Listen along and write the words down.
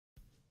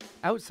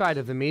Outside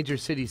of the major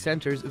city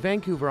centers,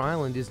 Vancouver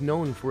Island is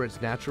known for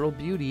its natural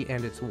beauty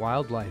and its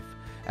wildlife.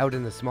 Out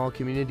in the small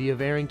community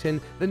of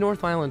Errington, the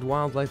North Island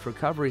Wildlife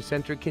Recovery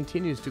Centre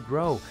continues to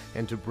grow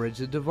and to bridge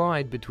the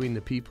divide between the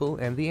people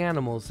and the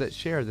animals that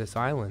share this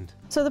island.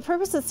 So the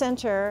purpose of the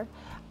centre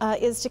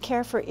is to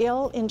care for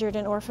ill, injured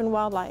and orphaned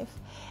wildlife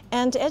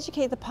and to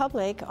educate the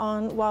public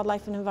on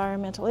wildlife and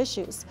environmental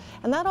issues.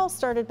 And that all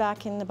started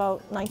back in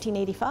about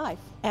 1985.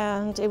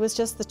 And it was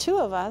just the two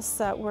of us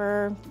that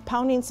were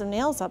pounding some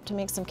nails up to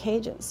make some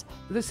cages.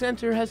 The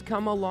centre has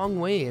come a long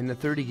way in the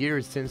 30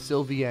 years since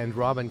Sylvia and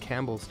Robin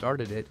Campbell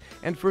started it,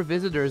 and for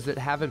visitors that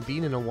haven't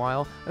been in a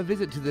while, a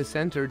visit to the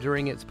centre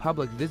during its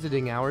public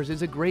visiting hours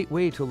is a great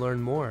way to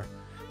learn more.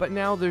 But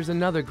now there's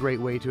another great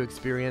way to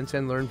experience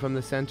and learn from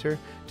the centre.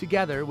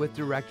 Together with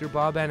director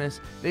Bob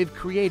Ennis, they've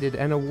created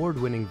an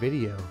award-winning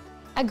video.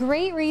 A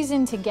great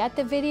reason to get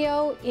the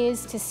video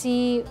is to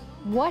see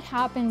what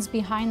happens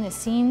behind the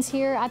scenes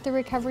here at the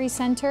Recovery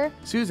Centre.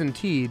 Susan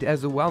Teed,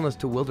 as a Wellness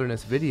to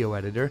Wilderness video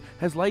editor,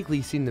 has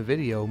likely seen the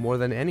video more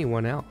than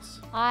anyone else.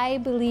 I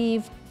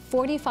believe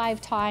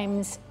 45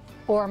 times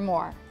or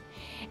more.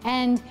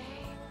 And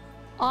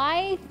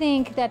I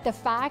think that the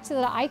fact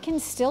that I can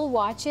still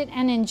watch it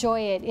and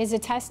enjoy it is a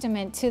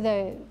testament to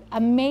the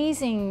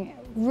amazing,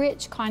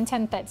 rich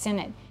content that's in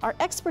it. Our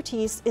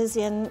expertise is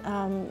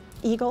in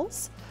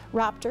eagles,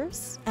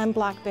 raptors, and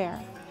black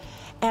bear.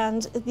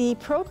 And the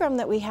program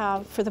that we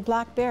have for the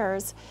black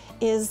bears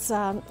is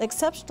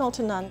exceptional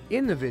to none.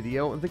 In the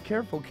video, the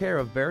careful care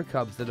of bear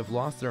cubs that have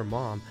lost their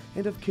mom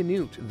and of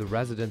Canute, the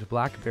resident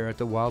black bear at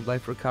the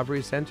Wildlife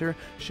Recovery Centre,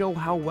 show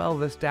how well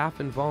the staff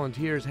and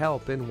volunteers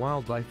help in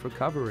wildlife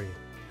recovery.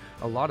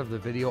 A lot of the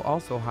video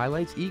also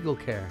highlights eagle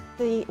care.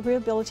 The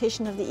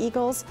rehabilitation of the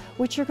eagles,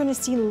 which you're going to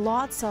see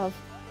lots of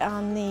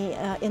on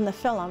in the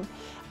film.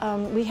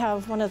 We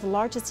have one of the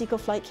largest eagle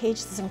flight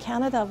cages in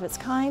Canada of its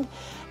kind,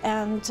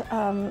 and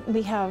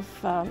we have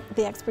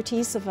the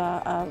expertise of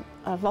a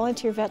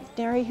volunteer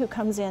veterinary who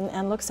comes in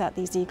and looks at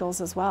these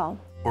eagles as well.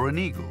 Or an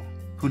eagle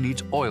who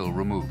needs oil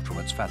removed from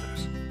its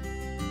feathers.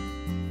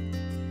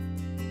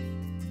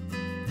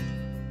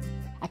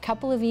 A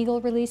couple of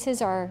eagle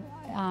releases are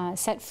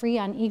set free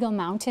on Eagle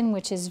Mountain,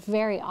 which is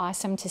very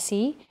awesome to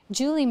see.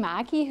 Julie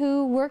Mackey,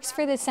 who works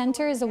for the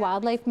centre as a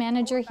wildlife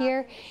manager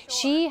here,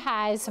 she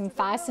has some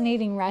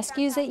fascinating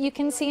rescues that you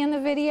can see in the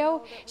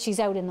video. She's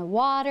out in the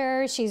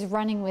water, she's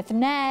running with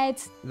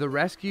nets. The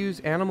rescues,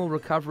 animal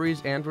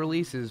recoveries, and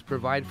releases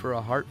provide for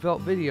a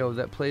heartfelt video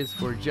that plays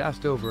for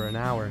just over an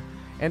hour.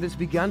 And it's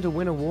begun to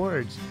win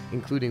awards,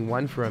 including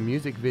one for a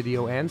music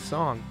video and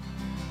song.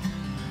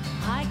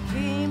 I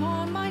came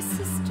on my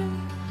sister,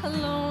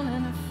 alone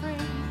and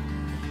afraid.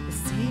 It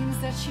seems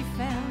that she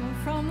fell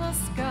from the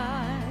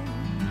sky.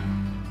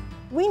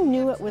 We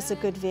knew it was a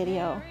good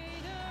video,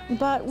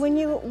 but when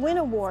you win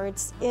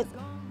awards, it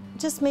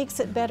just makes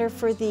it better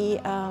for the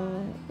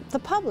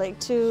public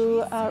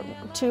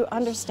to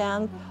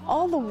understand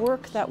all the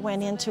work that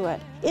went into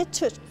it. It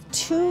took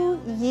 2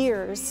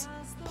 years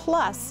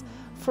plus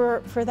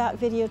for that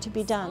video to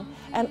be done,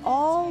 and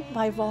all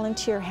by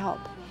volunteer help.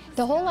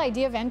 The whole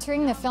idea of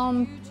entering the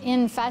film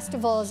in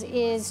festivals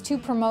is to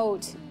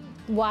promote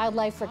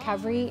wildlife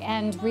recovery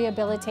and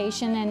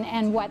rehabilitation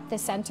and what the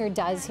centre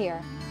does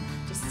here.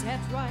 Just set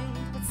right,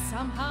 but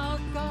somehow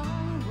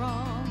gone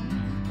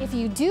wrong. If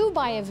you do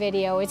buy a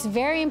video, it's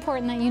very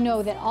important that you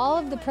know that all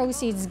of the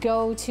proceeds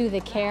go to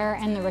the care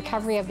and the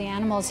recovery of the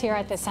animals here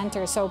at the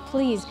centre. So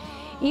please,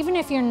 even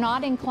if you're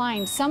not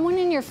inclined, someone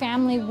in your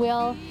family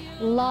will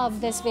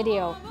love this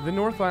video. The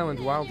North Island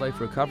Wildlife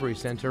Recovery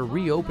Centre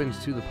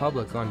reopens to the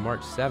public on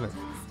March 7th,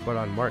 but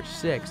on March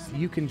 6th,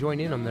 you can join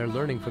in on their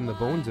Learning from the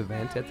Bones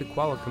event at the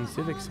Qualicum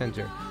Civic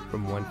Centre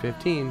from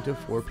 1:15 to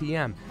 4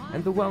 p.m.,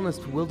 and the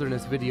Wellness to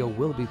Wilderness video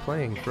will be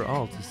playing for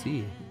all to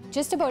see.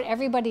 Just about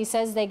everybody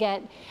says they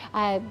get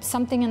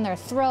something in their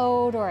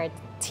throat or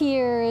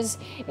tears.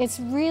 It's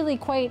really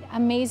quite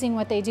amazing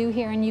what they do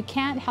here, and you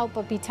can't help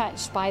but be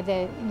touched by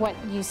what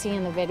you see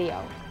in the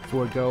video.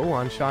 For Go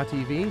on Shaw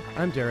TV,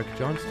 I'm Derek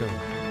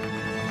Johnstone.